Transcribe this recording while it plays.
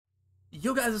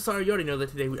Yo guys, I'm sorry, you already know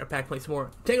that today we are back playing some more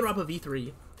Danganronpa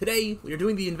V3. Today, we are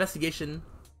doing the investigation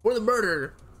for the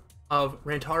murder of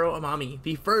Rantaro Amami,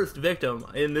 the first victim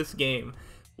in this game.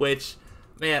 Which,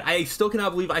 man, I still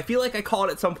cannot believe, I feel like I called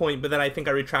it at some point, but then I think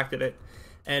I retracted it.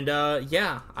 And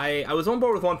yeah, I was on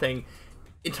board with one thing.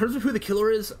 In terms of who the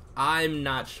killer is, I'm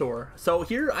not sure. So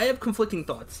here, I have conflicting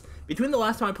thoughts. Between the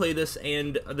last time I played this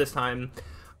and this time,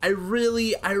 I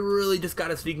really just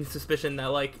got a sneaking suspicion that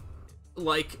like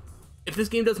if this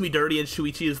game does me dirty and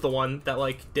Shuichi is the one that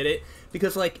like did it,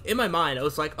 because like in my mind I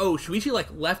was like, oh, Shuichi like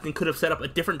left and could have set up a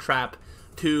different trap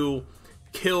to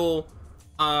kill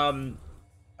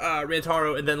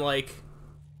Rantaro and then like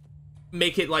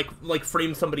make it like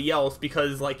frame somebody else,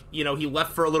 because like, you know, he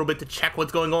left for a little bit to check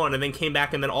what's going on and then came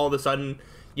back and then all of a sudden,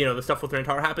 you know, the stuff with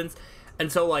Rantaro happens.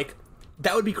 And so like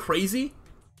that would be crazy.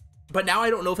 But now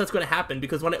I don't know if that's going to happen,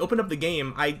 because when I opened up the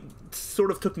game, I sort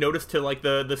of took notice to like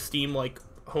the Steam like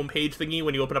homepage thingy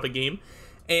when you open up a game,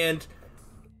 and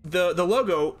the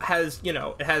logo has, you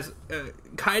know, it has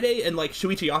Kaede and like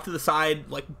Shuichi off to the side,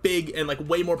 like big and like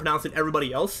way more pronounced than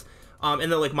everybody else, and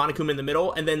then like Monokuma in the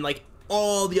middle, and then like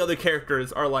all the other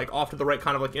characters are like off to the right,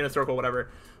 kind of like in a circle, whatever.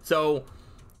 So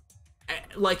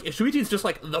like if Shuichi is just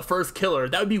like the first killer,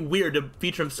 that would be weird to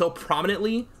feature him so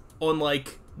prominently on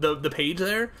like the page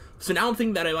there. So now I'm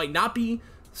thinking that it might not be.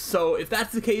 So if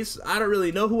that's the case, I don't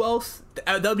really know who else.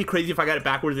 That would be crazy if I got it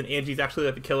backwards and Angie's actually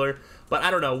like the killer. But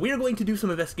I don't know. We are going to do some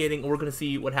investigating and we're going to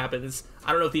see what happens.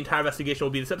 I don't know if the entire investigation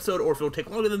will be this episode or if it'll take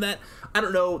longer than that. I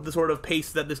don't know the sort of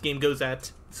pace that this game goes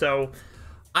at. So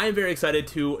I am very excited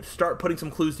to start putting some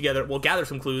clues together. We'll gather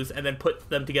some clues and then put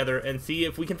them together and see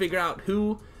if we can figure out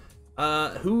who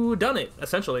done it,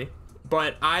 essentially.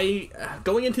 But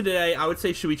going into today, I would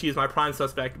say Shuichi is my prime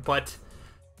suspect, but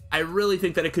I really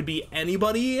think that it could be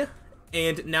anybody,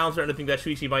 and now I'm starting to think that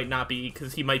Shuichi might not be,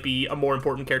 because he might be a more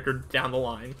important character down the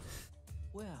line.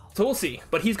 Well, so we'll see.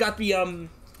 But he's got the,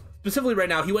 specifically right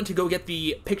now, he went to go get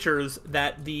the pictures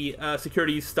that the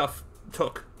security stuff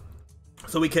took,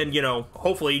 so we can, you know,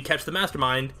 hopefully catch the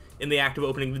mastermind in the act of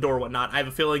opening the door or whatnot. I have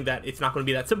a feeling that it's not going to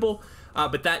be that simple,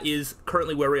 but that is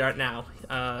currently where we are now.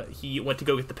 He went to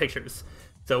go get the pictures.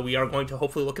 So we are going to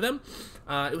hopefully look at them.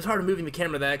 It was hard moving the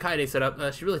camera that Kaede set up.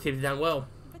 She really taped it down well.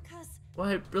 Well,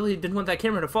 I really didn't want that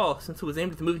camera to fall, since it was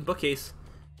aimed at the moving bookcase.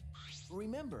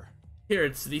 Remember. Here,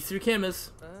 it's these 3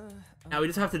 cameras. Now we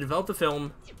just have to develop the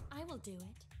film. I will do it.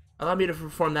 Allow me to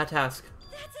perform that task.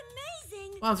 That's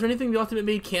amazing! Wow, is there anything the Ultimate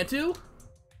Maid can't do?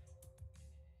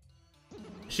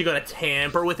 Is she gonna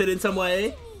tamper with it in some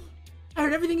way? I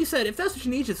heard everything you said. If that's what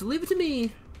you need, just leave it to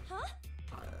me.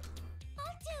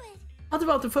 I'll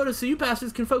develop the photos so you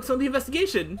bastards can focus on the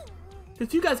investigation.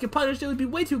 If you guys get punished, it would be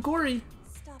way too gory.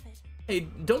 Stop it. Hey,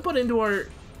 don't put into our...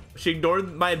 She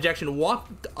ignored my objection,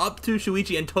 walked up to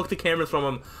Shuichi and took the cameras from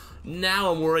him.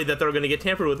 Now I'm worried that they're going to get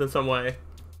tampered with in some way.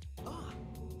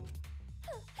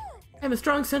 I'm a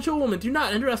strong, sensual woman. Do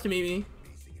not underestimate me.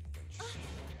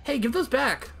 Hey, give those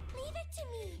back. Leave it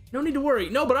to me. No need to worry.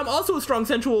 No, but I'm also a strong,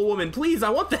 sensual woman. Please, I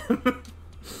want them.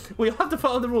 We'll have to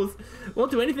follow the rules.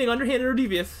 Won't do anything underhanded or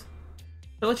devious.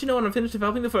 I'll let you know when I'm finished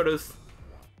developing the photos.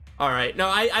 Alright, no,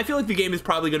 I feel like the game is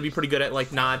probably going to be pretty good at,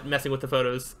 like, not messing with the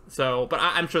photos. So, but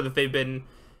I'm sure that they've been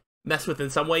messed with in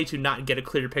some way to not get a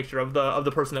clear picture of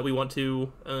the person that we want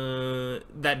to,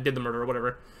 that did the murder or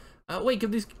whatever. Wait, give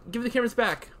the cameras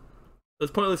back. It was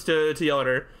pointless to yell at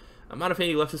her.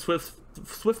 Monofani left as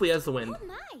swiftly as the wind. Oh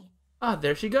my. Ah,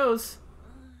 there she goes.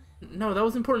 No, that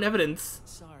was important evidence.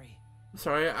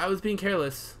 Sorry, I was being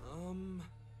careless.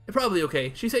 Probably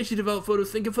okay. She said she developed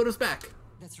photos, then give photos back.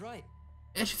 That's right.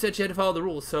 And she said she had to follow the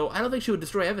rules, so I don't think she would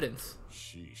destroy evidence.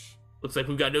 Sheesh. Looks like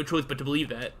we've got no choice but to believe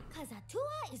that. Cause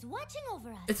Atua is watching over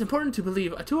us. It's important to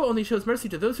believe. Atua only shows mercy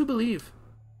to those who believe.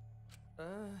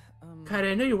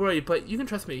 Kaede, I know you're worried, but you can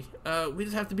trust me. We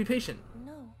just have to be patient.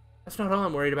 No. That's not all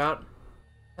I'm worried about.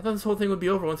 I thought this whole thing would be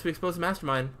over once we expose the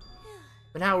mastermind.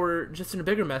 But now we're just in a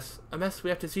bigger mess. A mess we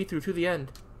have to see through to the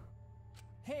end.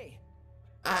 Hey.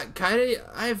 Kaede,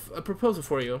 I have a proposal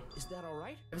for you. Is that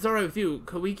alright? If it's alright with you,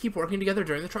 could we keep working together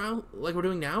during the trial, like we're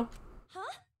doing now?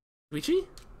 Huh? Shuichi?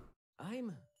 I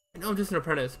know I'm just an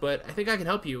apprentice, but I think I can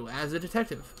help you as a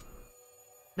detective.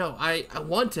 No, I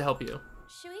want to help you.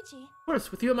 Shuichi. Of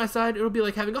course, with you at my side, it'll be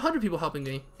like having 100 people helping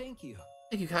me. Thank you.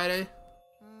 Thank you, Kaede.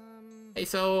 Hey,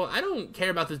 so I don't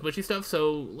care about this bushy stuff,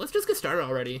 so let's just get started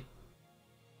already.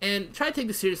 And try to take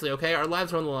this seriously, okay? Our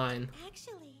lives are on the line.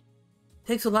 Actually.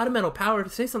 Takes a lot of mental power to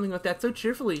say something like that so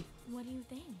cheerfully. What do you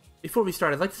think? Before we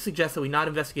start, I'd like to suggest that we not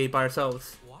investigate by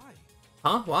ourselves. Why?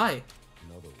 Huh? Why?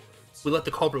 In other words, We let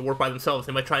the culprit work by themselves.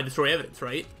 They might try and destroy evidence,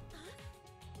 right?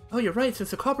 Oh, you're right.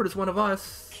 Since the culprit is one of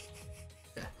us.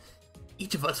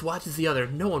 Each of us watches the other.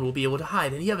 No one will be able to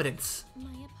hide any evidence. My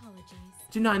apologies.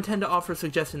 Do not intend to offer a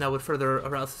suggestion that would further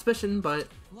arouse suspicion, but...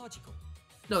 Logical.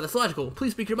 No, that's logical.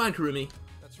 Please speak your mind, Kurumi.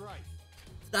 That's right.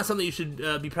 It's not something you should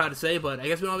be proud to say, but I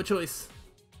guess we don't have a choice.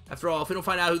 After all, if we don't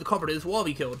find out who the culprit is, we'll all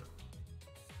be killed.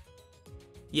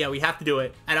 Yeah, we have to do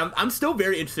it. And I'm still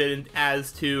very interested in,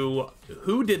 as to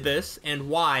who did this and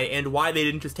why they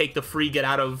didn't just take the free get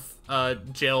out of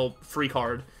jail free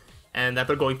card, and that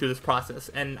they're going through this process.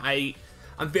 And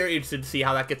I'm very interested to see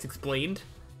how that gets explained.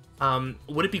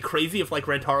 Would it be crazy if like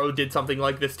Rentaro did something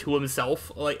like this to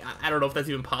himself? Like, I don't know if that's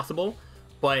even possible,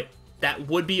 but that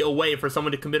would be a way for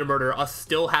someone to commit a murder, us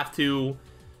still have to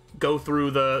go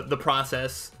through the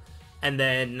process, and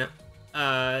then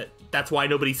that's why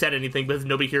nobody said anything, because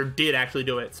nobody here did actually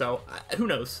do it. So who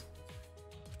knows?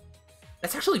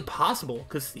 That's actually possible,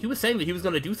 because he was saying that he was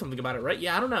going to do something about it, right?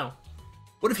 Yeah, I don't know.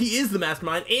 What if he is the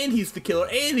mastermind and he's the killer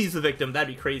and he's the victim?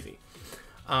 That'd be crazy.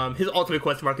 His ultimate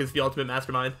question mark is the ultimate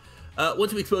mastermind.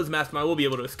 Once we expose the mastermind, we'll be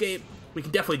able to escape. We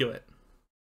can definitely do it.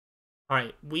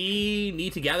 Alright, we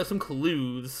need to gather some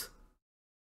clues.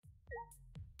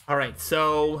 Alright,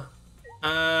 so...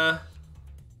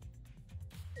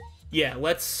 yeah,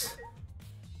 let's...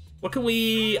 What can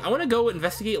we... I want to go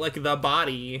investigate, like, the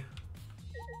body.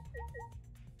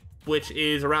 Which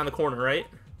is around the corner, right?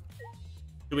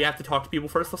 Do we have to talk to people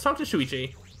first? Let's talk to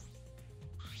Shuichi.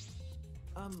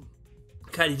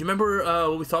 Kai, did you remember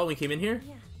what we saw when we came in here?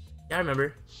 Yeah. Yeah, I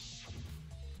remember.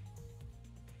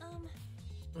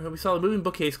 We saw the moving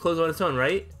bookcase close on its own,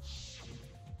 right?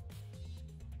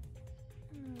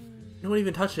 No one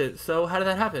even touched it, so how did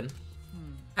that happen?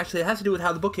 Actually, it has to do with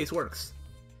how the bookcase works.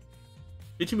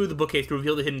 Did you move the bookcase to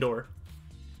reveal the hidden door?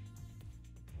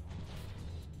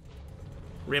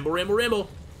 Ramble, ramble, ramble!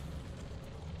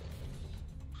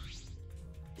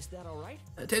 Is that alright?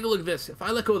 Take a look at this. If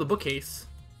I let go of the bookcase,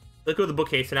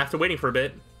 and after waiting for a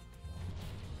bit...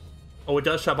 Oh, it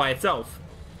does shut by itself.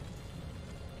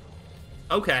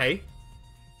 Okay.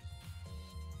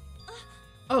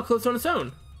 Oh, it closed on its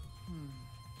own.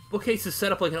 Bookcase is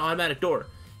set up like an automatic door.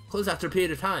 Closed after a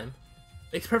period of time.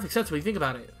 Makes perfect sense when you think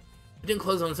about it. If it didn't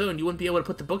close on its own, you wouldn't be able to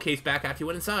put the bookcase back after you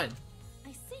went inside.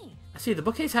 I see. I see, the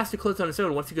bookcase has to close on its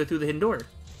own once you go through the hidden door.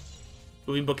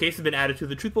 Moving bookcase has been added to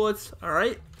the truth bullets.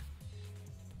 Alright.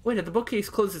 Wait, did the bookcase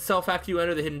close itself after you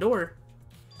enter the hidden door?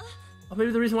 Oh,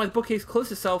 maybe the reason why the bookcase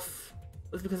closed itself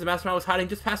was because the mastermind was hiding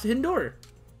just past the hidden door.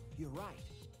 You're right.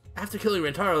 After killing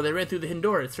Rentaro, they ran through the hidden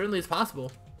door. It certainly is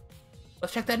possible.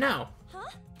 Let's check that now. Huh?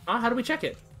 How do we check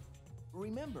it?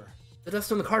 Remember. The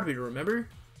dust on the card reader, remember?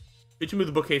 Did you move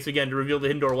the bookcase again to reveal the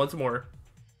hidden door once more?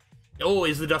 Oh,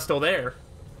 is the dust still there?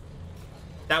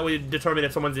 That would determine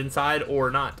if someone's inside or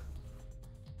not.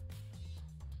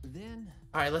 Then...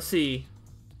 Alright, let's see.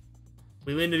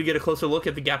 We need to get a closer look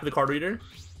at the gap of the card reader.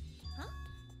 Huh?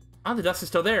 Oh, the dust is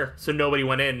still there, so nobody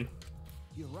went in.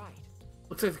 You're right.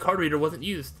 Looks like the card reader wasn't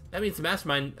used. That means the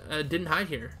mastermind didn't hide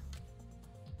here.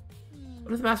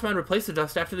 What if the mastermind replaced the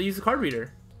dust after they used the card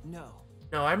reader? No.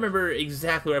 No, I remember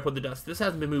exactly where I put the dust. This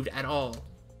hasn't been moved at all.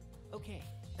 Okay.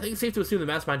 I think it's safe to assume the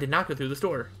mastermind did not go through the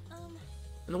store.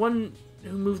 And the one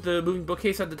who moved the moving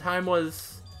bookcase at the time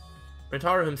was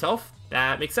Rentaro himself?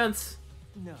 That makes sense.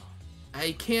 No.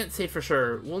 I can't say for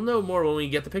sure. We'll know more when we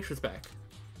get the pictures back.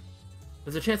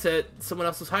 There's a chance that someone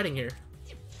else was hiding here.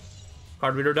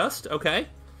 Card reader dust? Okay.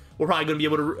 We're probably going to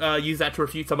be able to use that to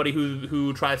refute somebody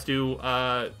who tries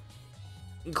to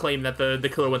claim that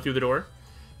the killer went through the door.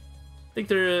 I think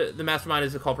the mastermind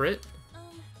is the culprit.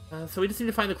 So we just need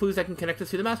to find the clues that can connect us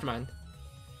to the mastermind.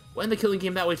 We'll end the killing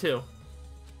game that way too.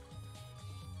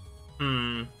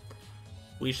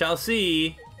 We shall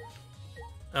see.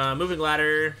 Moving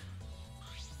ladder.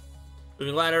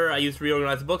 Moving ladder. I used to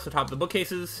reorganize the books on top of the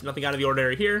bookcases. Nothing out of the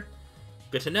ordinary here.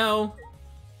 Good to know.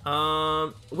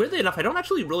 Weirdly enough, I don't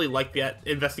actually really like that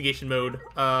investigation mode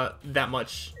that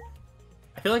much.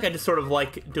 I feel like I just sort of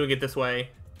like doing it this way.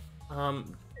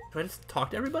 Do I just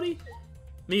talk to everybody?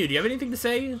 Miyu, do you have anything to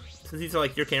say? Since these are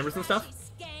like your cameras and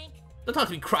stuff? Don't talk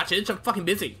to me, crotchage. I'm fucking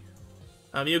busy.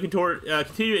 Miyu,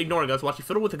 continue ignoring us while she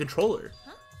fiddled with the controller.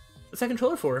 Huh? What's that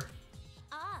controller for?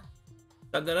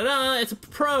 Da da da da! It's a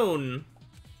prone.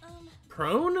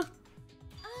 Prone?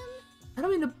 I don't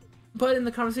mean to butt in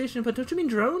the conversation, but don't you mean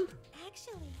drone?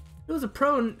 Actually. It was a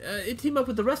prone. It teamed up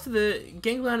with the rest of the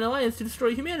Gangland Alliance to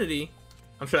destroy humanity.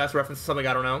 I'm sure that's a reference to something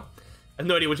I don't know. I have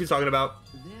no idea what she's talking about.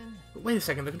 Then... Wait a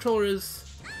second, the controller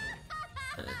is...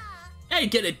 Hey,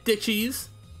 get it, dick cheese!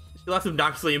 She laughed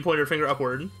obnoxiously and pointed her finger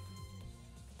upward.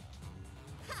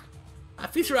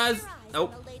 Feast your eyes... Oh.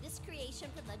 The latest creation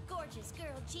from the gorgeous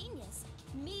girl genius,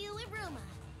 Miyu Iruma.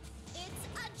 It's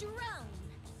a drone.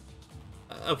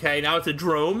 Okay, now it's a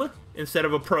drone instead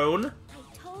of a prone.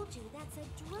 I told you that's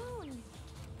a drone.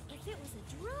 If it was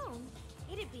a drone,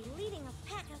 it'd be leading a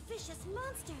pack of vicious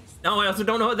monsters. No, I also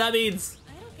don't know what that means.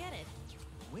 I don't get it.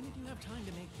 When did you have time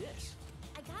to make this?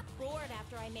 I got bored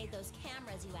after I made those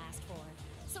cameras you asked for,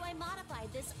 so I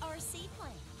modified this RC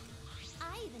plane.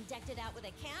 I even decked it out with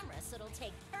a camera so it'll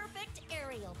take perfect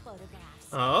aerial photographs.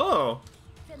 Oh.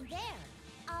 From there,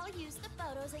 I'll use the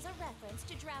photos as a reference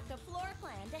to draft a floor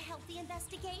plan to help the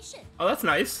investigation. Oh, that's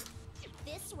nice.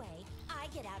 This way, I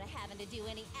get out of having to do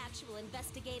any actual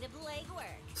investigative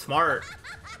legwork. Smart.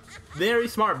 Very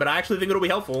smart, but I actually think it'll be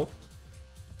helpful.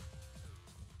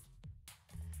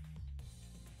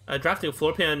 Drafting a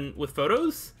floor plan with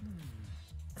photos?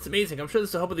 That's amazing. I'm sure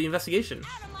this will help with the investigation.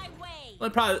 Out of my way! Well,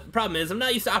 the problem is, I'm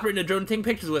not used to operating a drone and taking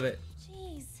pictures with it.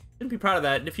 Jeez. Shouldn't be proud of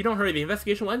that, and if you don't hurry, the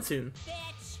investigation will end soon.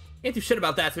 Bitch! Can't do shit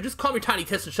about that, so just calm your tiny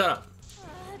tits and shut up.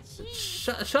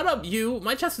 Jeez. Shut up, you.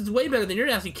 My chest is way better than your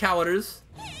nasty cow udders.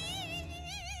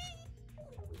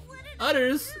 What did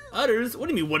Udders? Udders? What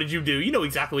do you mean, what did you do? You know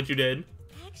exactly what you did.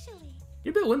 Actually,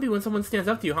 You're a bit wimpy when someone stands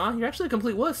up to you, huh? You're actually a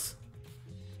complete wuss.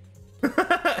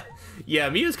 Yeah,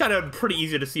 Mia's kind of pretty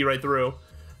easy to see right through.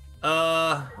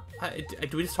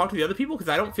 Do we just talk to the other people? Because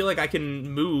I don't feel like I can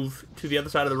move to the other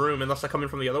side of the room unless I come in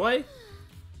from the other way. I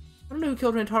don't know who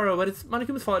killed Rantaro, but it's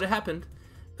Monokuma's fault it happened.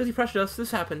 Because he pressured us,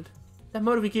 this happened. That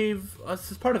motive he gave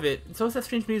us is part of it, and so is that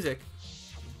strange music.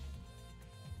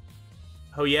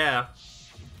 Oh yeah.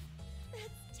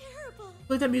 that's terrible.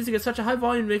 Like that music at such a high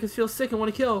volume to make us feel sick and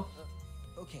want to kill.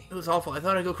 Okay. It was awful, I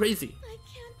thought I'd go crazy. I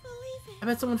can't believe I it.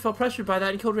 bet someone felt pressured by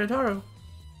that and killed Rantaro.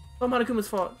 It's all Monokuma's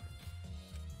fault.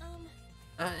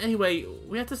 Anyway,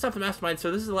 we have to stop the mastermind,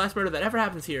 so this is the last murder that ever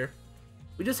happens here.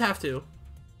 We just have to.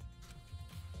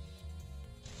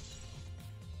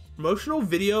 Promotional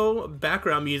video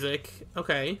background music,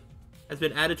 okay, has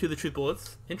been added to the truth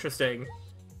bullets. Interesting.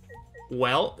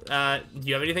 Well, do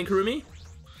you have anything, Kurumi?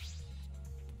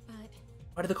 But,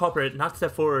 Why did the culprit not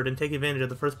step forward and take advantage of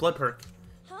the first blood perk?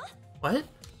 huh? What?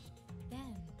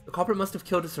 Ben. The culprit must have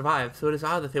killed to survive, so it is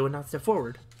odd that they would not step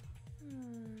forward.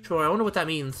 Sure, I wonder what that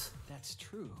means. That's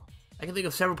true. I can think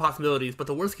of several possibilities, but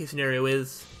the worst case scenario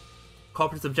is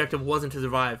culprit's objective wasn't to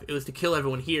survive, it was to kill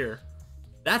everyone here.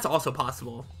 That's also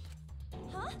possible.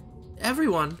 Huh?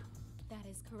 Everyone! That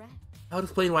is correct. That would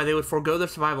explain why they would forego their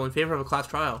survival in favor of a class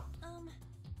trial.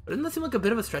 But doesn't that seem like a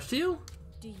bit of a stretch to you?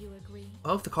 Do you agree?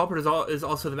 Well, if the culprit is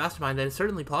also the mastermind, then it's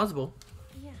certainly plausible.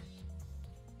 Yeah.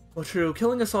 Well, true,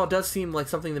 killing us all does seem like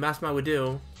something the mastermind would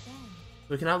do. Ben.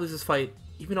 We cannot lose this fight.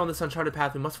 Even on this uncharted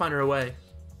path, we must find our way.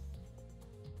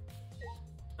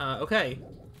 Okay.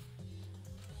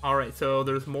 Alright, so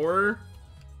there's more.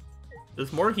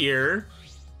 There's more here.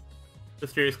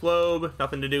 Mysterious globe,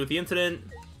 nothing to do with the incident.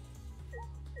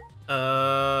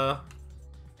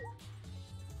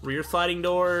 Rear sliding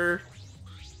door.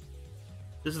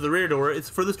 This is the rear door. It's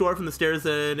the furthest door from the stairs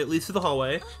and it leads to the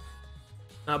hallway.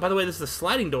 By the way, this is a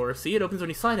sliding door. See, it opens when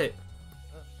you slide it.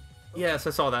 Yes, I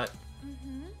saw that.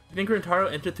 You think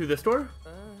Rantaro entered through this door?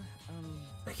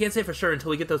 I can't say for sure until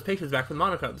we get those pictures back from the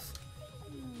Monocubs.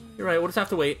 You're right, we'll just have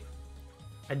to wait.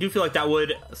 I do feel like that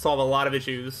would solve a lot of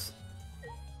issues.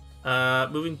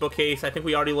 Moving bookcase, I think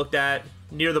we already looked at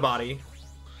near the body.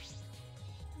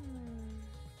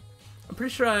 I'm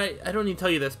pretty sure I don't need to tell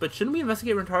you this, but shouldn't we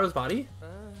investigate Rantaro's body?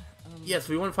 Yes,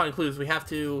 we want to find clues, we have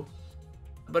to.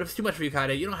 But if it's too much for you,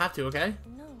 Kaide, you don't have to, okay?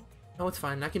 No. No, it's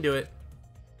fine, I can do it.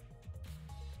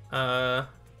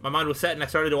 My mind was set and I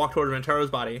started to walk toward Rantaro's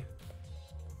body.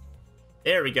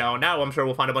 There we go, now I'm sure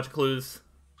we'll find a bunch of clues.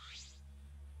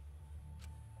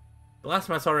 The last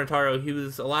time I saw Rantaro, he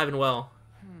was alive and well.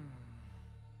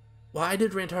 Why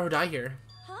did Rantaro die here?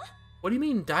 Huh? What do you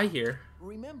mean, die here?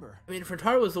 Remember. I mean, if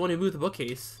Rantaro was the one who moved the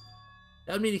bookcase,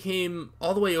 that would mean he came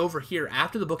all the way over here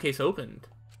after the bookcase opened.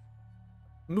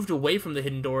 He moved away from the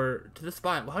hidden door to this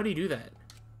spot. Well, how do you do that?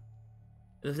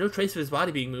 And there's no trace of his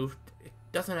body being moved. It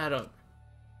doesn't add up.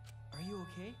 Are you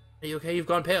okay? Are you okay? You've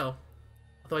gone pale.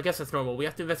 Although I guess that's normal. We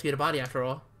have to investigate a body after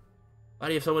all.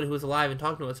 Body of someone who was alive and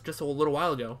talking to us just a little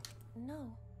while ago.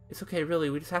 No. It's okay, really.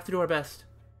 We just have to do our best.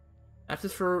 Not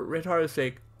just for Rantaro's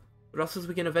sake, but also so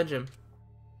we can avenge him.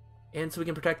 And so we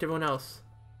can protect everyone else.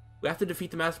 We have to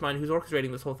defeat the mastermind who's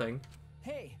orchestrating this whole thing.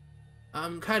 Hey.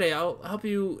 Kaide, I'll help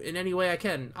you in any way I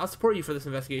can. I'll support you for this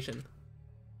investigation.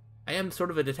 I am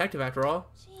sort of a detective after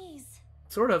all. Jeez.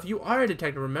 Sort of. You are a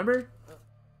detective, remember?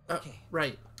 Okay.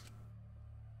 Right.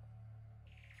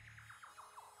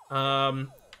 Alright.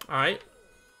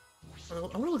 I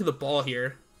want to look at the ball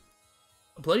here.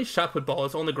 A bloody shot put ball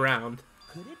is on the ground.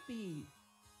 Could it be?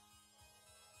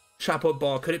 Shot put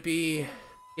ball. Could it be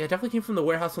Yeah, it definitely came from the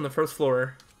warehouse on the first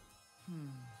floor.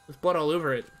 There's blood all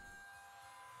over it.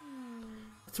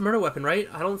 It's a murder weapon, right?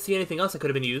 I don't see anything else that could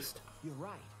have been used. You're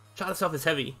right. Shot itself is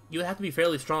heavy. You would have to be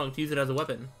fairly strong to use it as a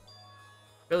weapon.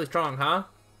 Fairly strong, huh?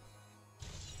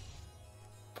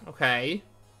 Okay.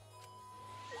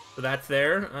 So that's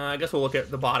there. I guess we'll look at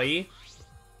the body.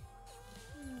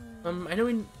 I know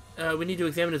we need to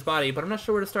examine his body, but I'm not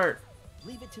sure where to start.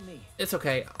 Leave it to me. It's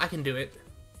okay. I can do it.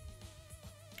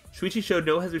 Shuichi showed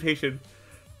no hesitation.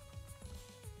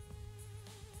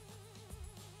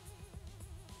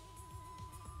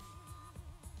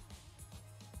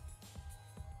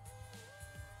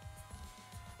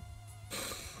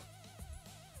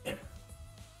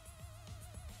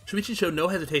 Shuichi showed no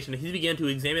hesitation as he began to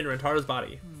examine Rentaro's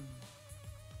body.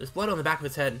 There's blood on the back of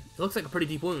his head. It looks like a pretty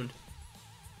deep wound.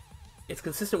 It's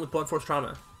consistent with blunt force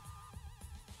trauma.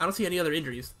 I don't see any other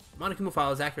injuries. The Monokuma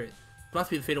file is accurate. It must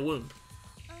be the fatal wound.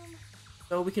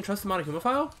 So we can trust the Monokuma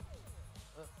file?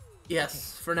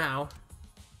 Yes, for now.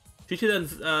 Shuichi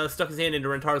then stuck his hand into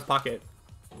Rentaro's pocket.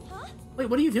 Huh? Wait,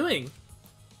 what are you doing?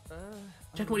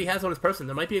 Check what he has on his person.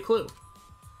 There might be a clue.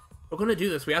 We're gonna do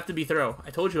this. We have to be thorough.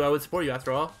 I told you I would support you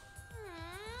after all.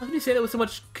 How can you say that with so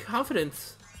much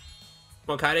confidence?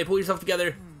 Come on, Kaede, pull yourself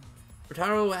together.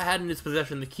 Rentaro had in his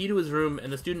possession the key to his room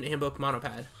and the student handbook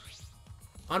monopad.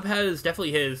 Monopad is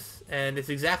definitely his, and it's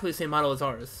exactly the same model as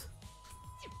ours.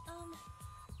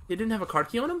 He didn't have a card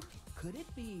key on him? Could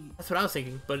it be? That's what I was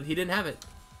thinking, but he didn't have it.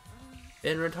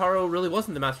 And Rentaro really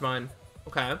wasn't the mastermind.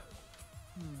 Okay.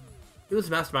 He was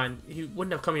the mastermind. He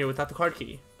wouldn't have come here without the card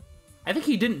key. I think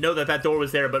he didn't know that that door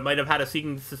was there, but might have had a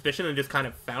sneaking suspicion and just kind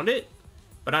of found it.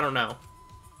 But I don't know.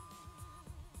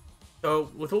 So,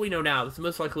 with what we know now, this is the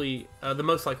most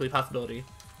likely possibility.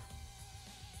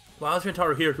 Why was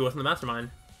Rentaro here if he wasn't the mastermind?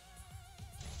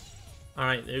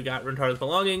 Alright, we got Rentaro's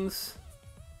belongings.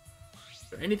 Is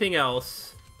there anything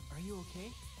else? Are you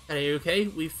okay? Are you okay?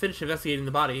 We've finished investigating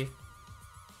the body.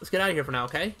 Let's get out of here for now,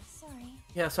 okay? Sorry.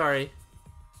 Yeah, sorry.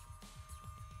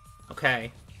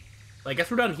 Okay. Well, I guess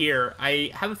we're done here.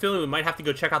 I have a feeling we might have to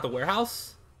go check out the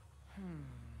warehouse.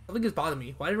 Something is bothering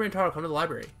me. Why did Rentaro come to the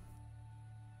library?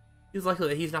 It's likely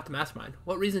that he's not the mastermind.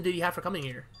 What reason did he have for coming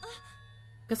here?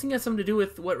 Guessing it has something to do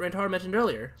with what Rentaro mentioned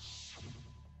earlier.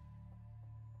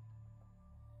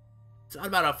 It's not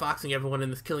about outfoxing everyone in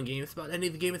this killing game. It's about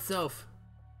ending the game itself.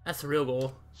 That's the real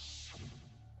goal.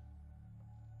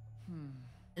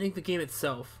 Ending the game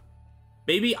itself.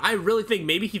 Maybe, I really think,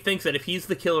 maybe he thinks that if he's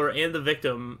the killer and the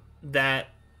victim, that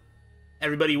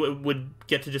everybody would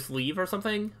get to just leave or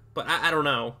something. But I don't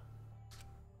know.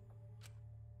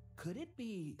 Could it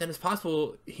be? Then it's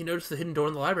possible he noticed the hidden door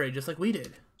in the library just like we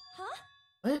did. Huh?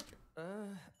 What?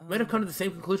 Might have come to the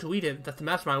same conclusion we did, that the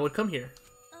mastermind would come here.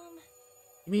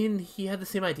 You mean he had the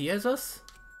same idea as us?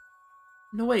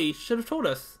 No way, he should have told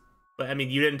us. But, I mean,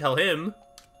 you didn't tell him.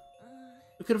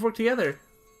 We could have worked together.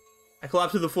 I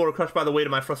collapsed to the floor, crushed by the weight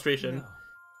of my frustration.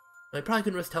 No. I probably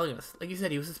couldn't risk telling us. Like you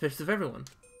said, he was suspicious of everyone.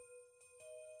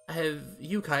 I have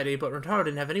you, Kaede, but Rentaro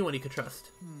didn't have anyone he could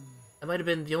trust. That might have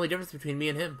been the only difference between me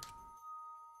and him.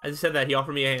 As he said that, he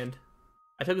offered me a hand.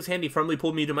 I took his hand, he firmly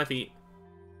pulled me to my feet.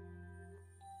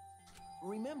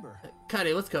 Remember.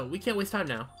 Kaede, let's go. We can't waste time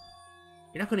now.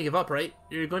 You're not going to give up, right?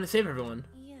 You're going to save everyone.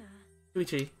 Yeah.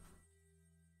 Shuichi.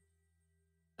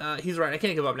 He's right. I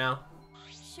can't give up now.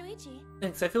 Shuichi.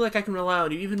 Thanks. I feel like I can rely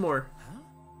on you even more.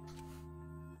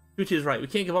 Shuichi is right. We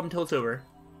can't give up until it's over.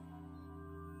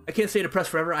 I can't stay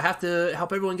depressed forever. I have to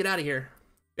help everyone get out of here.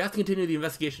 We have to continue the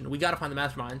investigation. We gotta find the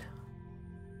mastermind.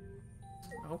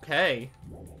 Okay.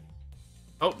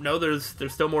 Oh, no, there's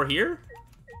still more here?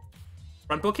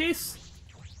 Front bookcase?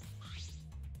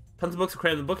 Tons of books are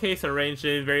crammed in the bookcase and arranged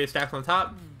in various stacks on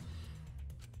top.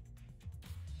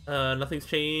 Nothing's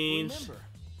changed.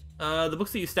 The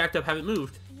books that you stacked up haven't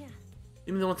moved. Yeah.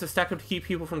 Even the ones that stacked up to keep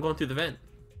people from going through the vent.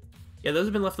 Yeah, those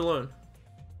have been left alone.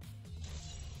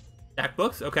 Stack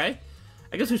books? Okay.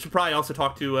 I guess we should probably also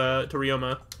talk to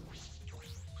Ryoma.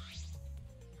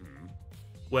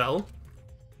 Well,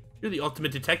 you're the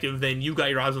ultimate detective, then you got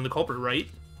your eyes on the culprit, right?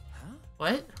 Huh?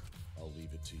 What? I'll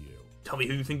leave it to you. Tell me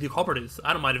who you think the culprit is.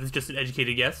 I don't mind if it's just an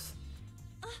educated guess.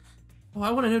 Oh,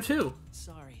 I want to know too.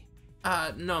 Sorry.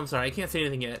 No, I'm sorry. I can't say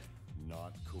anything yet.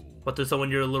 Not cool. But there's someone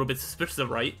you're a little bit suspicious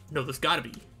of, right? No, there's gotta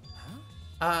be.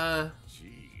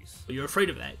 Jeez. But you're afraid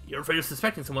of that. You're afraid of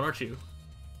suspecting someone, aren't you?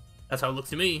 That's how it looks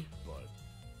to me.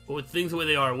 But with things the way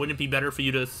they are, wouldn't it be better for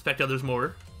you to suspect others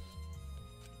more?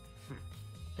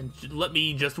 And let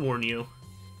me just warn you.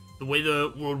 The way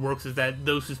the world works is that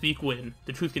those who speak win.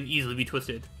 The truth can easily be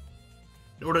twisted.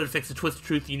 In order to fix the twisted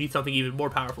truth, you need something even more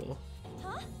powerful.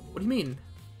 Huh? What do you mean?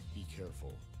 be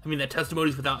careful. I mean that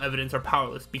testimonies without evidence are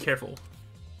powerless. Be careful.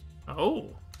 Oh.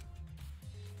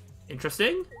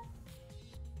 Interesting.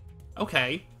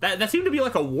 Okay. That seemed to be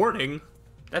like a warning.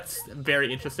 That's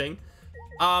very interesting.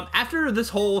 After this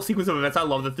whole sequence of events, I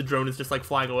love that the drone is just like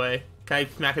flying away. Can I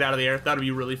smack it out of the air? That would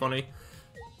be really funny.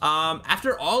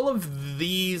 After all of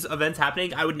these events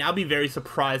happening, I would now be very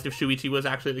surprised if Shuichi was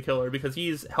actually the killer, because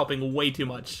he's helping way too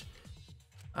much.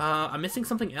 I'm missing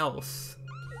something else.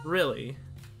 Really.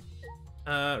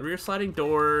 Rear sliding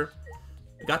door.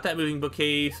 We got that moving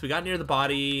bookcase. We got near the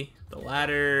body. The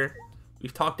ladder.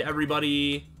 We've talked to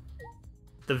everybody.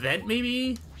 The vent,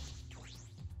 maybe?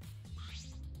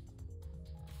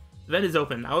 The vent is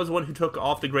open. I was the one who took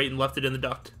off the grate and left it in the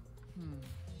duct.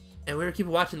 And we were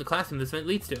keeping watching the classroom this vent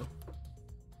leads to.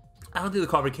 I don't think the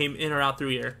culprit came in or out through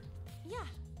here. Yeah,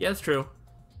 that's true.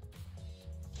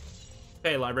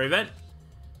 Okay, library vent.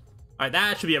 Alright,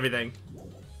 that should be everything.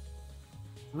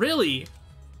 Really?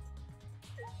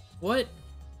 What?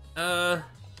 The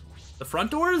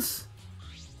front doors?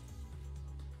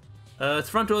 It's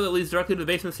the front door that leads directly to the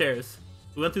basement stairs.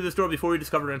 We went through this door before we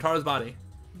discovered Rentaro's body.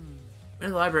 We're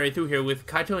in the library through here with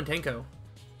Kaito and Tenko.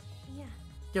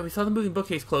 Yeah, we saw the moving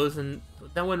bookcase close, and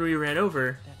then when we ran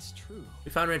over, That's true.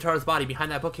 we found Rentaro's body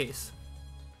behind that bookcase.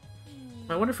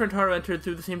 I wonder if Rentaro entered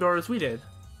through the same door as we did.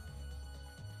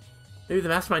 Maybe the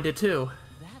mastermind did too.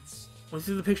 That's... When we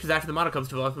see the pictures after the mono comes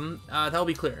to them, that'll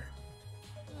be clear.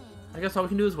 I guess all we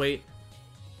can do is wait.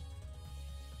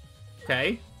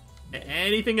 Okay.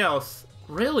 Anything else?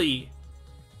 Really?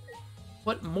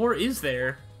 What more is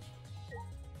there?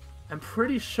 I'm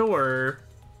pretty sure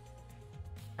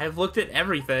I've looked at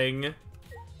everything.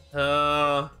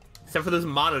 Except for this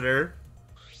monitor.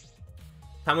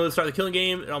 Time limit to start the killing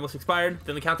game, it almost expired.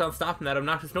 Then the countdown stopped and that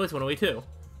obnoxious noise went away too.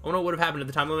 I wonder what would have happened if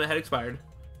the time limit had expired.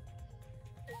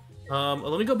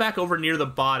 Let me go back over near the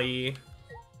body.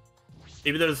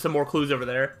 Maybe there's some more clues over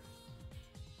there.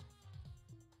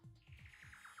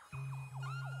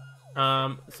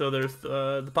 So there's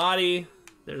the body.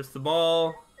 There's the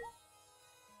ball.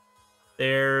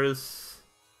 There's...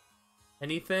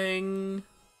 anything?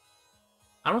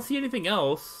 I don't see anything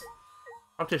else.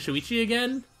 Talk to Shuichi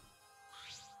again?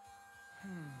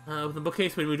 With the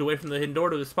bookcase, we moved away from the hidden door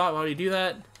to the spot. Why do you do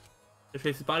that?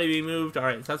 There's his body being moved.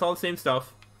 Alright, so that's all the same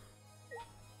stuff.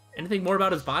 Anything more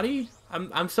about his body?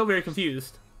 I'm still very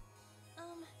confused.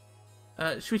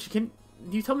 Shuichi, can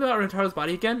you tell me about Rentaro's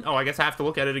body again? Oh, I guess I have to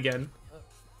look at it again.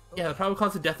 Yeah, the probable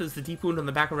cause of death is the deep wound on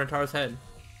the back of Rentaro's head.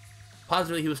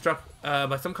 Positively, he was struck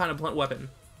by some kind of blunt weapon.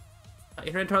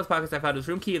 In Rentaro's pockets, I found his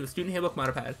room key and the student handbook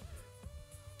monopad.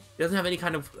 He doesn't have any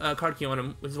kind of card key on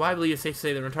him, which is why I believe it's safe to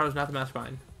say that Rentaro's not the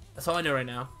mastermind. That's all I know right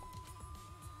now.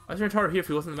 Why is Rentaro here if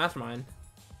he wasn't the mastermind?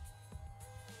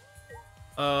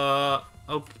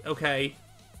 Okay.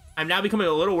 I'm now becoming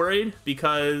a little worried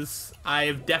because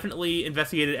I've definitely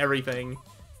investigated everything.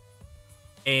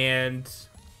 And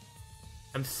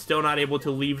I'm still not able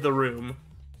to leave the room.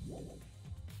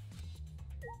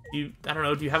 I don't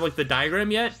know, do you have like the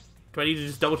diagram yet? Do I need to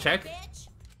just double check?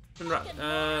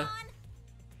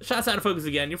 Shot's out of focus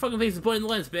again. Your fucking face is pointing the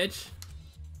lens, bitch.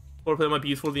 Foreplay might be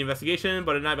useful to the investigation,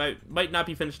 but it might not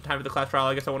be finished in time for the class trial.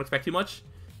 I guess I won't expect too much.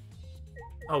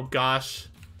 Oh gosh.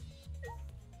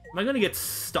 Am I gonna get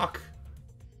stuck?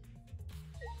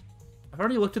 I've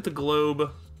already looked at the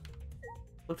globe.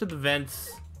 Looked at the vents.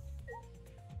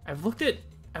 I've looked at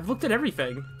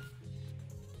everything.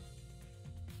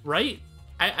 Right?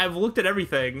 I've looked at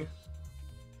everything.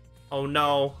 Oh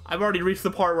no. I've already reached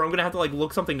the part where I'm gonna have to like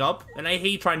look something up. And I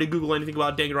hate trying to Google anything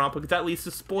about Danganronpa because that leads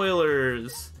to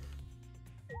spoilers.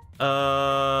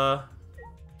 I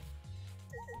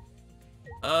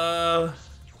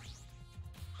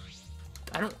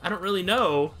don't really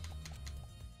know.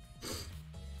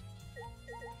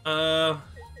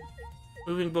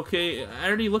 Moving bookcase. I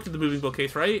already looked at the moving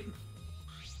bookcase, right?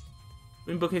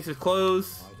 Moving bookcase is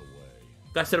closed. By the way,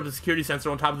 Got set up a security sensor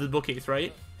on top of the bookcase,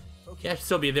 right? Yeah, it should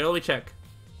still be there. Let me check.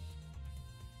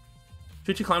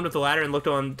 Shuichi climbed up the ladder and looked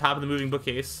on top of the moving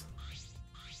bookcase.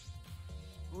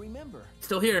 Remember.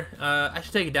 Still here. I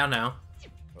should take it down now.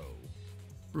 oh,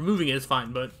 Removing it is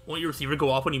fine, but won't your receiver go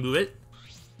off when you move it?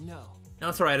 No. No,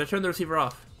 it's alright. I turned the receiver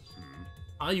off.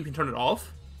 Oh, you can turn it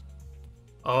off?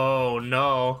 Oh,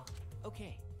 no.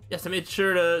 Okay. Yes, I made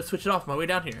sure to switch it off on my way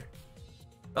down here.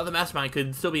 Thought the mastermind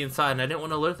could still be inside, and I didn't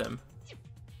want to alert them.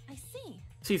 I see.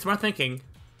 See, smart thinking.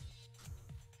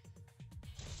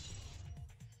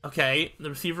 Okay, the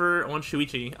receiver on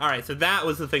Shuichi. Alright, so that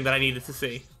was the thing that I needed to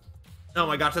see. Oh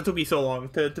my gosh, that took me so long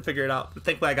to figure it out. But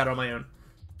thankfully I got it on my own.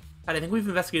 I think we've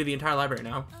investigated the entire library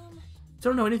now.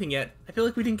 Still don't know anything yet. I feel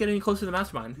like we didn't get any closer to the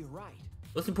mastermind. You're right.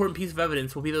 Most important piece of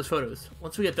evidence will be those photos.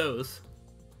 Once we get those,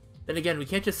 then again, we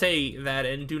can't just say that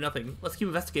and do nothing. Let's keep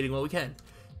investigating what we can.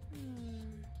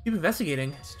 Keep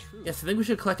investigating? That's true. Yes, I think we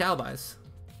should collect alibis.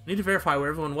 We need to verify where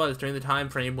everyone was during the time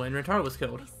frame when Rentaro was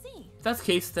killed. I see. If that's the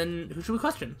case, then who should we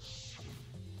question?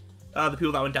 The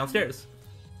people that went downstairs.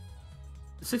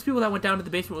 The 6 people that went down to the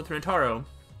basement with Rentaro.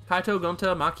 Kaito,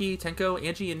 Gonta, Maki, Tenko,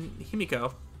 Angie, and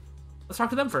Himiko. Let's talk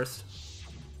to them first.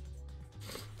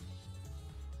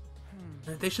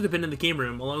 They should have been in the game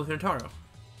room along with Rentaro.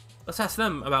 Let's ask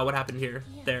them about what happened here.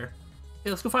 Yeah. There.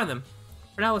 Hey, let's go find them.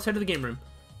 For now, let's head to the game room.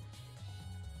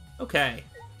 Okay.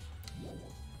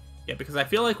 Yeah, because I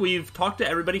feel like we've talked to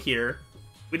everybody here.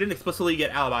 We didn't explicitly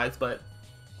get alibis, but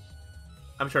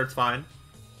I'm sure it's fine.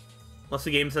 Unless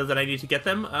the game says that I need to get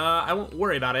them, I won't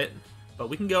worry about it. But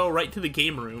we can go right to the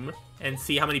game room and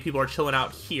see how many people are chilling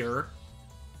out here.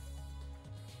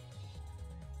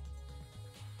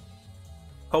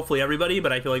 Hopefully everybody,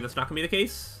 but I feel like that's not going to be the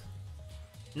case.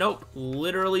 Nope,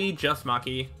 literally just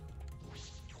Maki.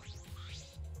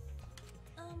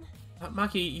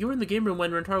 Maki, you were in the game room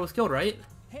when Rentaro was killed, right?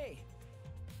 Hey.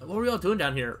 What were y'all doing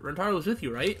down here? Rentaro was with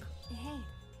you, right? Hey.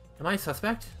 Am I a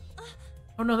suspect?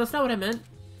 Oh no, that's not what I meant.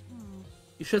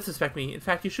 You should suspect me. In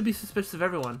fact, you should be suspicious of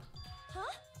everyone. Huh?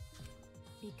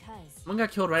 Because. Someone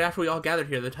got killed right after we all gathered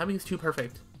here. The timing is too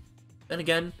perfect. Then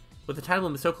again, with the time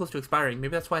limit so close to expiring,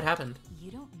 maybe that's why it happened. You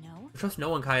don't know? Trust no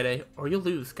one, Kaede, or you'll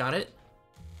lose. Got it?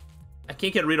 I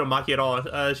can't get a read on Maki at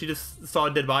all. She just saw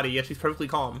a dead body, yet she's perfectly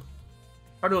calm.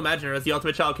 Hard to imagine her as the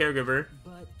ultimate child caregiver.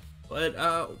 But,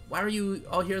 why are you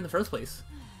all here in the first place?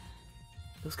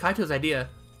 It was Kaito's idea.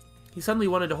 He suddenly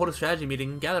wanted to hold a strategy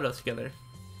meeting and gathered us together.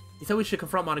 He said we should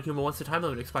confront Monokuma once the time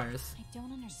limit expires. I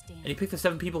don't understand. And he picked the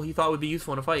 7 people he thought would be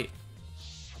useful in a fight.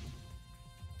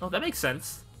 Oh, that makes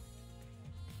sense.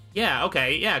 Yeah,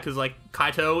 okay, yeah, because, like,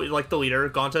 Kaito is, like, the leader,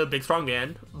 Gonta, big strong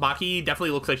man, Maki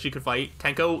definitely looks like she could fight,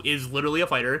 Tenko is literally a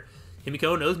fighter,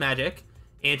 Himiko knows magic,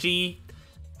 Angie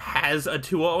has a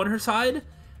Tua on her side,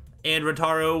 and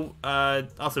Rentaro,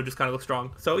 also just kind of looks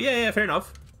strong. So, yeah, fair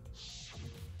enough.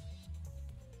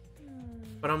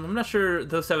 But I'm not sure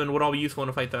those 7 would all be useful in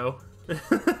a fight, though. I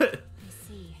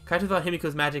see. Kaito thought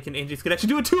Himiko's magic and Angie's connection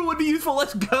to a Tua would be useful,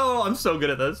 let's go! I'm so good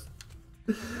at this.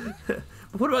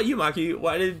 What about you, Maki?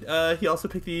 Why did he also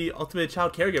pick the ultimate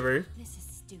child caregiver? This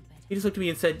is stupid. He just looked at me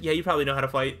and said, yeah, you probably know how to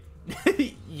fight.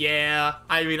 Yeah,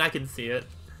 I mean, I can see it.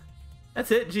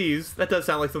 That's it, jeez. That does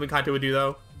sound like something Kaito would do,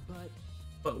 though.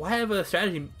 But why have a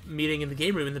strategy meeting in the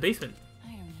game room in the basement?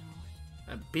 I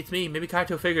don't know. Beats me. Maybe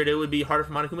Kaito figured it would be harder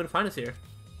for Monokuma to find us here.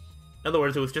 In other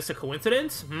words, it was just a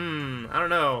coincidence? I don't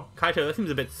know. Kaito, that seems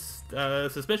a bit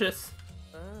suspicious.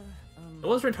 What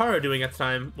was Rentaro doing at the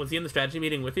time? Was he in the strategy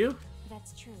meeting with you?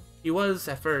 That's true. He was,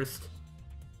 at first.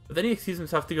 But then he excused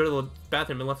himself to go to the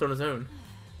bathroom and left on his own.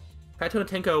 Kaito and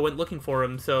Tenko went looking for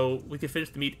him so we could finish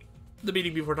the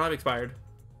meeting before time expired.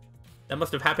 That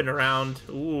must have happened around...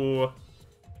 Ooh.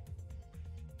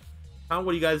 What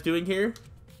are you guys doing here?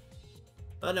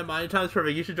 Oh, never mind. Time's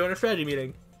perfect. You should join our strategy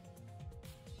meeting.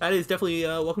 That is definitely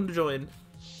welcome to join.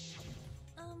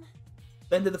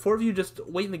 Then did the 4 of you just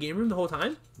wait in the game room the whole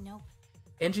time? Nope.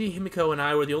 Angie, Himiko, and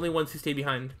I were the only ones who stayed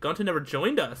behind. Gonta never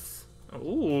joined us.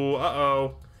 Ooh,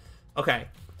 uh-oh. Okay,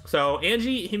 so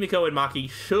Angie, Himiko, and Maki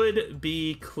should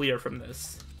be clear from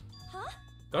this. Huh?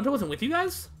 Gonta wasn't with you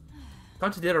guys?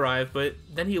 Gonta did arrive, but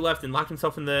then he left and locked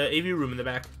himself in the AV room in the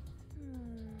back.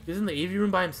 He was in the AV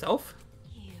room by himself?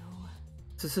 Ew.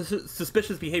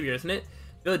 Suspicious behavior, isn't it?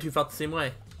 The other 2 felt the same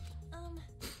way.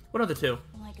 What other 2?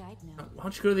 Like I'd know. Why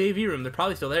don't you go to the AV room? They're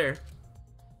probably still there.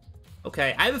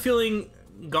 Okay, I have a feeling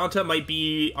Gonta might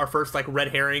be our first, like, red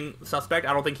herring suspect.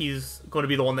 I don't think he's going to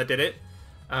be the one that did it.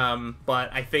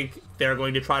 But I think they're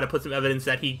going to try to put some evidence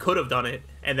that he could have done it,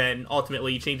 and then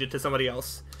ultimately change it to somebody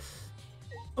else.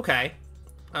 Okay.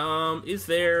 Is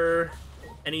there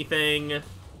anything...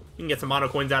 We can get some mono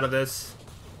coins out of this.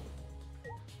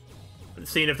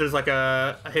 Seeing if there's, like,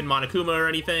 a hidden Monokuma or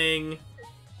anything.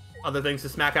 Other things to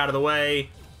smack out of the way.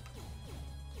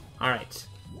 Alright.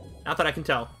 Not that I can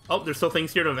tell. Oh, there's still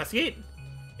things here to investigate?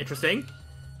 Interesting.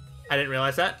 I didn't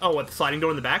realize that. Oh, what, the sliding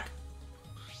door in the back?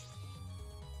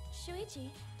 Shuichi.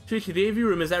 Shuichi, the AV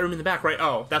room is that room in the back, right?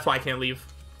 Oh, that's why I can't leave.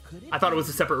 I thought it was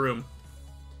a separate room.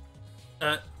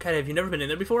 Kaede, have you never been in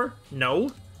there before?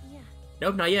 No? Yeah.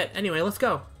 Nope, not yet. Anyway, let's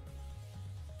go.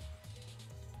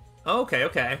 Okay,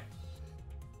 okay.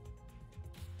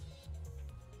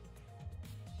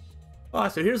 Oh,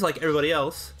 so here's like everybody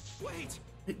else. Wait.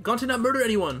 Gone to not murder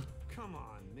anyone. Come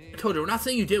on, man. I told you, we're not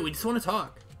saying you did. We just want to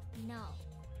talk. No.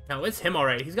 No, it's him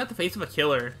alright. He's got the face of a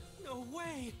killer. No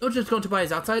way. Don't just go to buy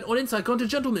his outside or inside. Go to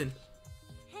gentleman.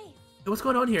 Hey. Hey, what's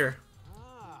going on here?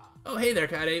 Oh, hey there,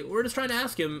 Kaede. We're just trying to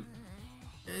ask him.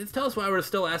 Tell us why we're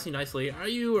still asking nicely. Are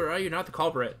you or are you not the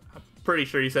culprit? I'm pretty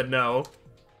sure you said no.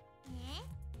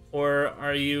 Or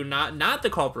are you not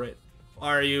the culprit?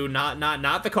 Are you not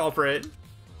the culprit?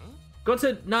 Go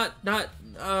to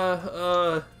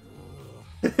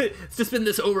it's just been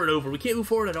this over and over. We can't move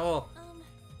forward at all.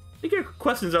 I think your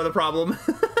questions are the problem.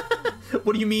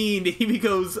 What do you mean?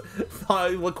 Himiko's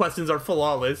what questions are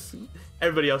flawless?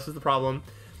 Everybody else is the problem.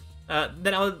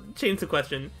 Then I'll change the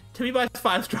question. Timmy buys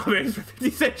 5 strawberries for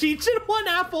 50 cents each and 1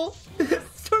 apple.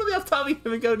 It's totally off topic,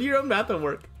 Himiko. Do your own math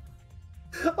homework.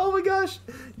 Oh my gosh.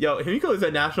 Yo, Himiko is a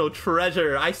national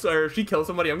treasure. I swear, if she kills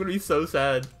somebody, I'm gonna be so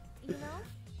sad. You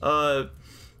know?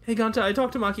 Hey Gonta, I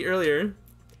talked to Maki earlier.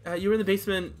 You were in the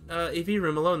basement AV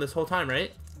room alone this whole time,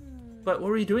 right? But what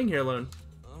were you doing here alone?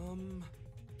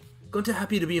 Gonta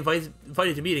happy to be invited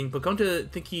to meeting, but Gonta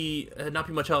think he not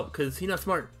be much help because he not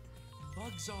smart.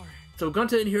 Bugs are So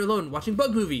Gonta in here alone watching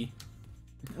bug movie.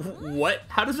 What?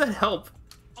 How does that help?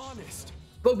 honest.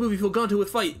 Bug movie fill Gonta with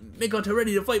fight. Make Gonta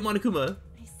ready to fight Monokuma.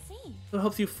 I see. So it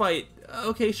helps you fight.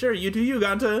 Okay, sure, you do you,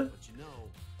 Gonta. But you know,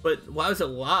 But why was it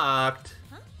locked?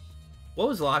 Huh? What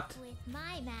was locked? With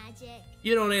my magic.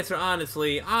 You don't answer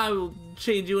honestly. I will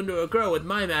change you into a girl with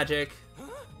my magic.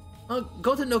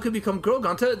 Gonta no can become girl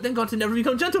Gonta, then Gonta never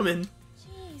become gentleman.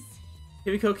 Jeez.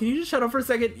 Himiko, can you just shut up for a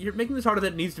second? You're making this harder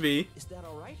than it needs to be. is that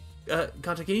alright?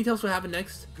 Gonta, can you tell us what happened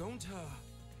next? Gonta.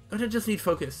 Gonta just need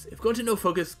focus. If Gonta no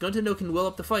focus, Gonta no can will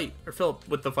up the fight, or fill up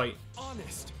with the fight.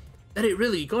 Honest. That ain't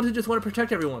really. Gonta just want to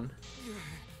protect everyone.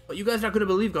 But you guys not gonna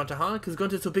believe Gonta, huh? Because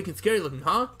Gonta's so big and scary looking,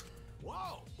 huh?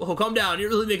 Wow. Oh, calm down. You're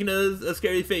really making a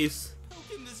scary face. How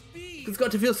can this be? Because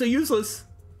Gonta feels so useless.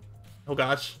 Oh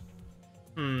gosh.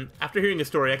 After hearing his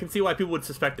story, I can see why people would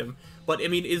suspect him. But, I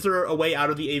mean, is there a way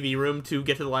out of the AV room to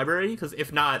get to the library? Because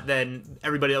if not, then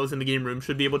everybody that was in the game room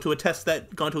should be able to attest that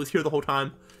Gonta was here the whole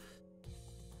time.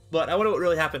 But I wonder what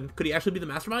really happened. Could he actually be the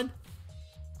mastermind?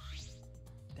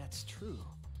 That's true.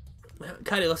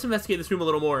 Kaede, let's investigate this room a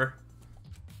little more.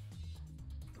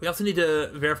 We also need to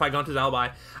verify Gonta's alibi.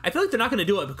 I feel like they're not going to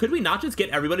do it, but could we not just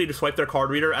get everybody to swipe their card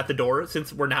reader at the door?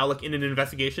 Since we're now like in an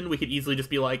investigation, we could easily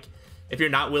just be like, if you're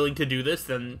not willing to do this,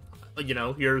 then, you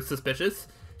know, you're suspicious.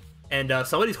 And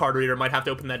somebody's card reader might have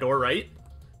to open that door, right?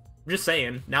 I'm just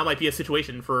saying. Now might be a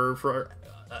situation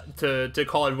to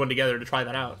call everyone together to try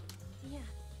that out. Yeah.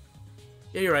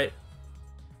 Yeah, you're right.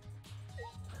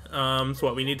 So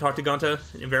what, we need to talk to Gonta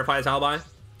and verify his alibi?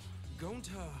 Gonta.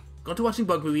 Gonta watching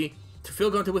bug movie to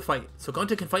fill Gonta with fight, so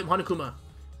Gonta can fight Monokuma.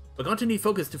 But Gonta need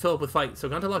focus to fill up with fight, so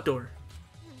Gonta lock door.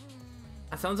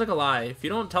 That sounds like a lie. If you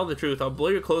don't tell the truth, I'll blow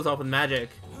your clothes off with magic.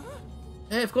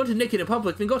 Hey, if Gonta naked in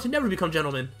public, then Gonta never become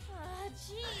gentleman.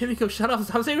 Jeez. Himiko, shut up.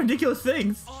 Stop saying ridiculous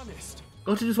things. Honest.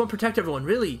 Gonta just won't protect everyone,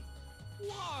 really.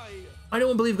 Why? I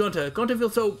don't believe Gonta. Gonta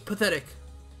feels so pathetic.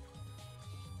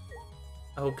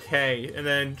 Okay, and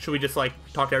then should we just, like,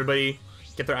 talk to everybody?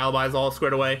 Get their alibis all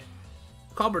squared away?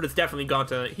 Culprit is definitely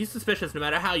Gonta. He's suspicious no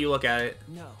matter how you look at it.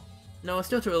 No. No, it's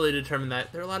still too early to determine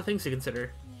that. There are a lot of things to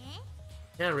consider.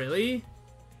 Yeah, really?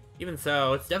 Even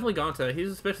so, it's definitely Gonta. He's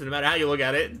suspicious no matter how you look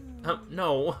at it.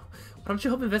 No. Why don't you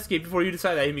help investigate before you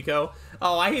decide that, Himiko?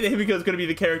 Oh, I hate that Himiko's gonna be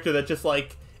the character that just,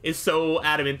 like, is so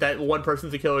adamant that one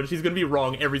person's a killer and she's gonna be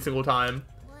wrong every single time.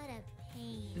 What a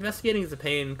pain. Investigating is a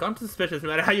pain. Gonta's suspicious no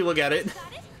matter how you look at it.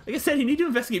 Got it? Like I said, you need to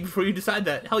investigate before you decide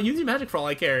that. Hell, use your magic for all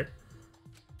I care.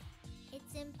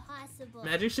 It's impossible.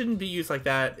 Magic shouldn't be used like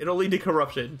that. It'll lead to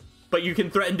corruption. But you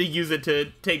can threaten to use it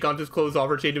to take Gonta's clothes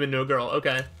off or change him into a girl.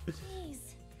 Okay. Jeez.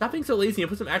 Stop being so lazy and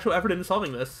put some actual effort into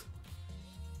solving this.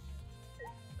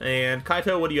 And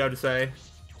Kaito, what do you have to say?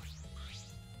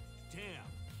 Damn.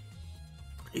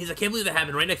 I can't believe that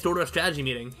happened right next door to a strategy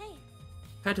meeting. Hey.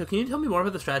 Kaito, can you tell me more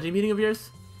about the strategy meeting of yours?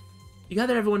 You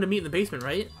gathered everyone to meet in the basement,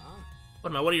 right?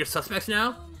 What am I, one of your suspects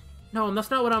now? No,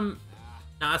 that's not what I'm...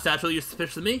 Nah, that's naturally you're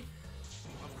suspicious of me.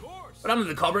 Of course. But I'm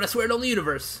the culprit, I swear it on the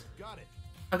universe. Got it.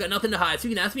 I've got nothing to hide, so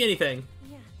you can ask me anything.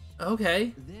 Yeah.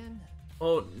 Okay. Then.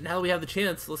 Well, now that we have the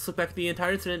chance, let's look back at the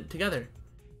entire incident together.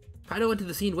 Kaito went to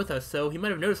the scene with us, so he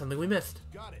might have noticed something we missed.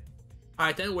 Got it.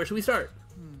 Alright then, where should we start?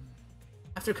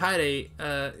 After Kaede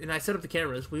and I set up the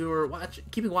cameras, we were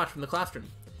keeping watch from the classroom.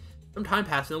 Some time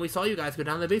passed and then we saw you guys go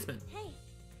down to the basement. Hey.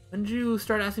 When did you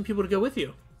start asking people to go with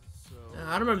you? So.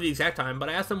 I don't remember the exact time, but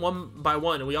I asked them one by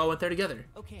one and we all went there together.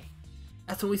 Okay.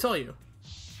 That's when we saw you.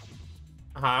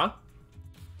 Uh-huh.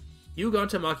 You,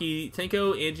 Gonta, Maki,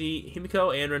 Tenko, Angie,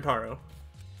 Himiko, and Rentaro.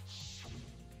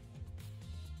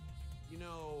 You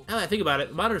know. Now that I think about it,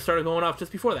 the monitor started going off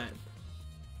just before that.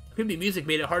 Creepy music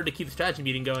made it hard to keep the strategy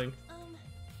meeting going.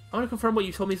 I want to confirm what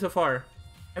you told me so far.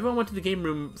 Everyone went to the game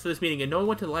room for this meeting, and no one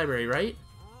went to the library, right?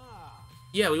 Ah.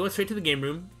 Yeah, we went straight to the game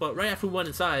room, but right after we went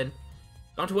inside,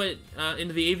 Gonta went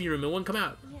into the AV room and wouldn't come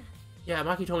out. Yeah. Yeah,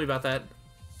 Maki told me about that.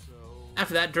 So.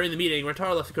 After that, during the meeting,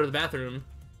 Rentaro left to go to the bathroom,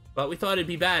 but we thought it'd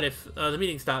be bad if the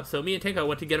meeting stopped, so me and Tenko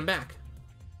went to get him back.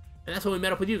 And that's when we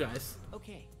met up with you guys.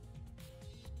 Okay.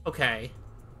 Okay.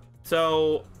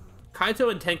 So,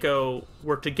 Kaito and Tenko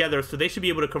were together, so they should be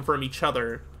able to confirm each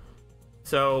other.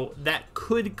 So, that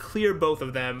could clear both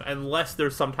of them, unless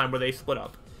there's some time where they split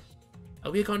up.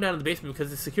 We had gone down to the basement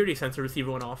because the security sensor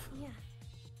receiver went off. Yeah.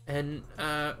 And,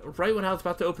 right when I was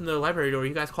about to open the library door,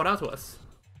 you guys called out to us.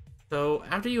 So,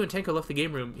 after you and Tenko left the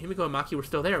game room, Himiko and Maki were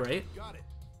still there, right? Got it.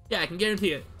 Yeah, I can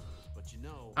guarantee it. But you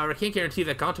know. I can't guarantee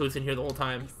that Gonta was in here the whole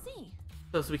time. I see.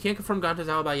 So we can't confirm Gonta's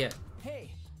alibi yet. Hey.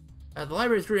 The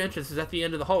library's rear entrance is at the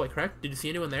end of the hallway, correct? Did you see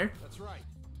anyone there? That's right.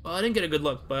 Well, I didn't get a good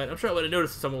look, but I'm sure I would have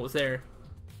noticed if someone was there.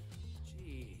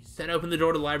 Jeez. Then I opened the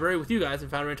door to the library with you guys and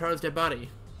found Rentaro's dead body.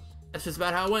 That's just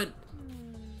about how it went.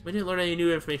 We didn't learn any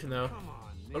new information, though. Come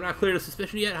on, We're man. not clear to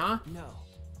suspicion yet, huh? No.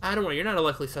 Don't worry, you're not a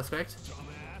likely suspect.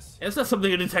 Dumbass. That's not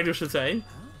something a detective should say.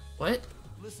 What?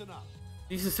 Listen up.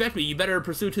 If you suspect me, you better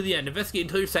pursue to the end. Investigate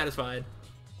until you're satisfied.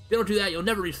 If you don't do that, you'll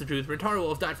never reach the truth. Rentaro will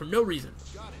have died for no reason.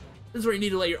 Got it. This is where you need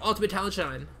to let your ultimate talent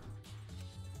shine.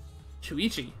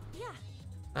 Shuichi.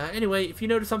 Yeah. Anyway, if you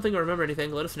notice something or remember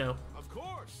anything, let us know. Of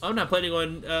course. I'm not planning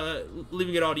on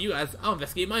leaving it all to you guys. I'll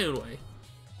investigate my own way.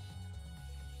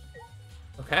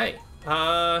 Okay.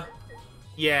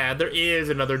 Yeah, there is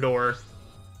another door.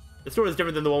 This door is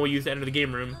different than the one we used to enter the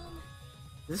game room.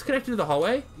 Is this connected to the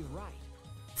hallway? You're right.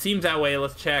 Seems that way.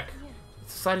 Let's check.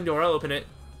 It's a sliding door. I'll open it.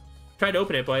 Tried to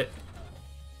open it, but...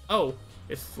 Oh,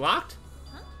 it's locked?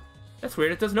 Huh? That's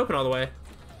weird. It doesn't open all the way.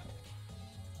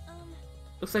 Um.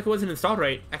 Looks like it wasn't installed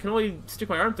right. I can only stick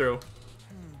my arm through.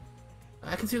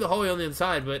 I can see the hallway on the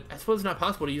inside, but I suppose it's not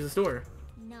possible to use this door.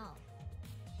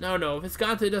 No. No, if it's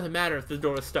Gonta, it doesn't matter if the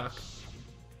door is stuck.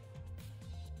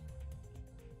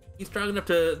 He's strong enough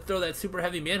to throw that super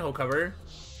heavy manhole cover.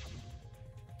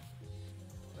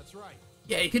 That's right.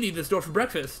 Yeah, he could eat this door for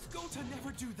breakfast. Go to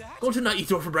never do that. Gonta not eat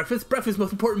door for breakfast. Breakfast is the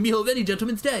most important meal of any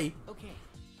gentleman's day. Okay.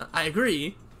 I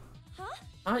agree.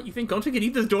 Huh? You think Gonta could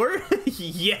eat this door?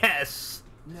 Yes.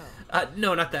 No.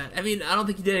 No, not that. I mean, I don't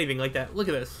think he did anything like that. Look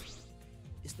at this.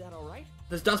 Is that all right?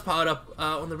 There's dust piled up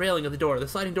on the railing of the door. The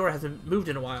sliding door hasn't moved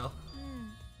in a while.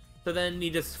 So then he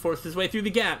just forced his way through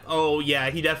the gap. Oh, yeah,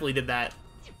 he definitely did that.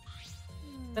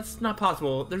 That's not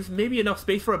possible. There's maybe enough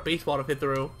space for a baseball to fit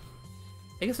through.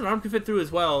 I guess an arm could fit through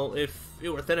as well, if it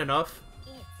were thin enough.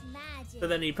 It's magic. So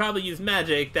then he probably used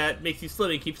magic that makes you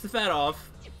slim and keeps the fat off.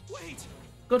 Wait.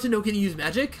 Gonta no can use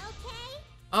magic? Okay.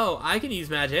 Oh, I can use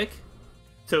magic.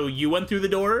 So you went through the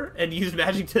door and used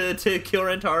magic to kill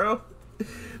Rentaro?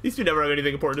 These two never have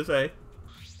anything important to say.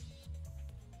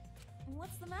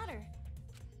 What's the matter?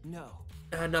 No.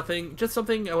 Nothing. Just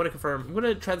something I want to confirm. I'm going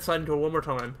to try the sliding door one more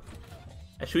time.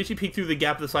 As Shuichi peeked through the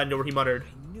gap of the sliding door, he muttered.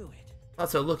 I knew it.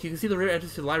 Also, look, you can see the rear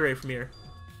entrance to the library from here.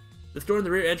 This door and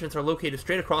the rear entrance are located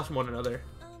straight across from one another.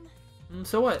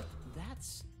 So what?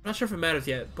 That's... I'm not sure if it matters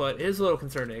yet, but it is a little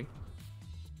concerning.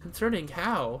 Concerning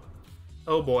how?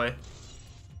 Oh boy.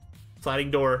 Sliding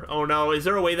door. Oh no, is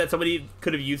there a way that somebody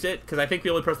could have used it? Because I think the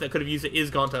only person that could have used it is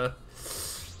Gonta.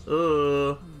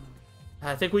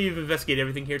 I think we've investigated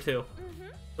everything here too.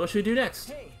 What should we do next?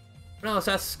 Hey. Now let's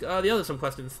ask the others some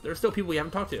questions. There are still people we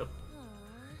haven't talked to.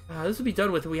 This would be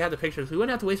done with if we had the pictures. We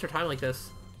wouldn't have to waste our time like this.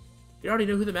 We already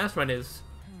know who the mastermind is.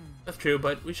 That's true,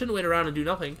 but we shouldn't wait around and do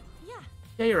nothing. Yeah.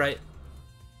 Yeah, you're right.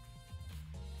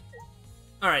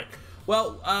 Alright.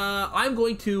 Well, I'm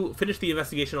going to finish the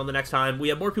investigation on the next time. We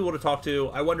have more people to talk to.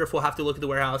 I wonder if we'll have to look at the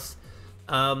warehouse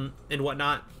and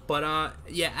whatnot. But,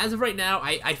 yeah, as of right now,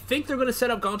 I think they're going to set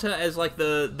up Gonta as, like,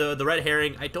 the red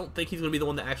herring. I don't think he's going to be the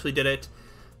one that actually did it.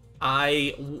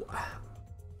 I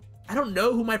don't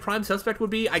know who my prime suspect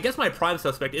would be. I guess my prime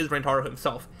suspect is Rentaro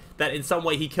himself. That in some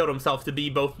way he killed himself to be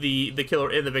both the killer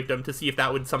and the victim, to see if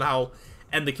that would somehow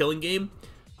end the killing game.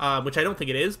 Which I don't think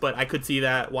it is, but I could see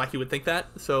that why he would think that.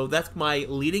 So that's my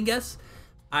leading guess.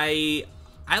 I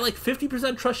like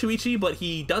 50% trust Shuichi, but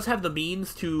he does have the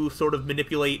means to sort of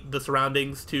manipulate the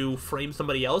surroundings to frame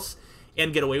somebody else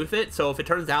and get away with it. So if it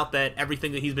turns out that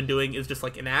everything that he's been doing is just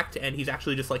like an act and he's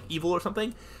actually just like evil or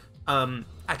something,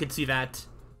 I could see that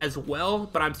as well,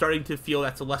 but I'm starting to feel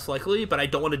that's less likely, but I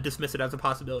don't want to dismiss it as a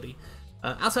possibility.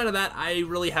 Outside of that, I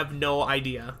really have no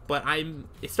idea, but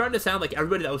it's starting to sound like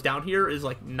everybody that was down here is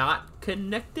like not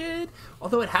connected,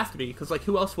 although it has to be, because like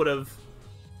who else would have,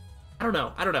 I don't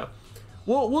know.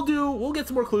 We'll get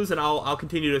some more clues, and I'll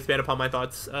continue to expand upon my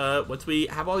thoughts once we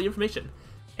have all the information.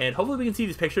 and hopefully we can see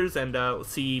these pictures and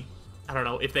see, I don't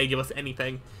know, if they give us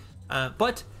anything.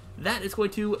 But that is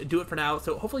going to do it for now.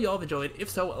 So hopefully you all have enjoyed. If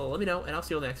so, let me know, and I'll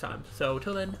see you all next time. So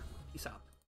till then, peace out.